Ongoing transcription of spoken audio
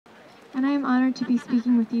and I am honored to be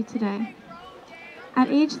speaking with you today. At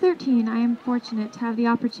age 13, I am fortunate to have the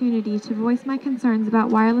opportunity to voice my concerns about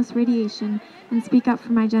wireless radiation and speak up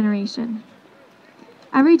for my generation.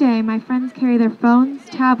 Every day, my friends carry their phones,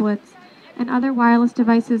 tablets, and other wireless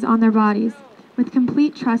devices on their bodies, with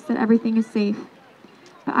complete trust that everything is safe.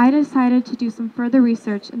 But I decided to do some further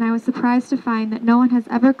research, and I was surprised to find that no one has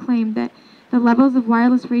ever claimed that the levels of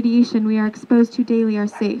wireless radiation we are exposed to daily are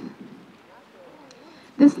safe.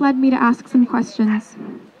 This led me to ask some questions.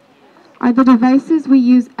 Are the devices we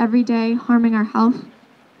use every day harming our health?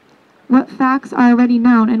 What facts are already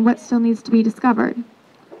known and what still needs to be discovered?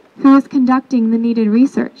 Who is conducting the needed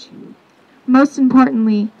research? Most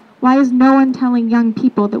importantly, why is no one telling young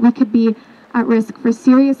people that we could be at risk for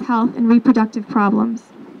serious health and reproductive problems?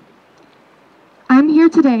 I'm here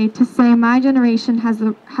today to say my generation has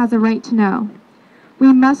a right to know.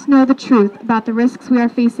 We must know the truth about the risks we are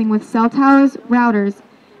facing with cell towers, routers,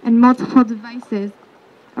 and multiple devices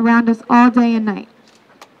around us all day and night.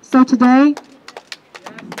 So today,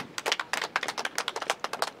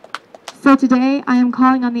 I am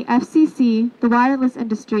calling on the FCC, the wireless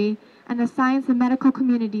industry, and the science and medical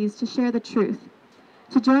communities to share the truth,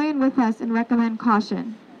 to join with us and recommend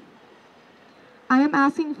caution. I am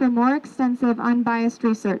asking for more extensive, unbiased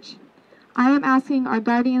research. I am asking our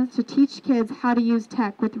guardians to teach kids how to use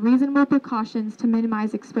tech with reasonable precautions to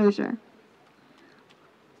minimize exposure.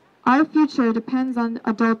 Our future depends on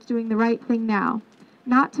adults doing the right thing now.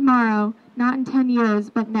 Not tomorrow, not in 10 years,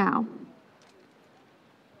 but now.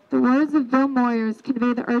 The words of Bill Moyers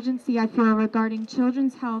convey the urgency I feel regarding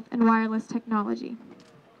children's health and wireless technology.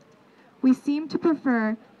 We seem to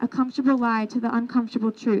prefer a comfortable lie to the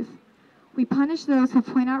uncomfortable truth. We punish those who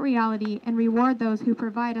point out reality and reward those who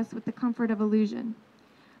provide us with the comfort of illusion.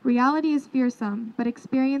 Reality is fearsome, but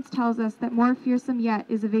experience tells us that more fearsome yet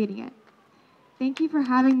is evading it. Thank you for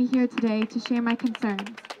having me here today to share my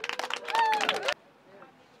concerns.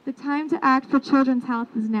 The time to act for children's health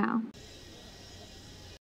is now.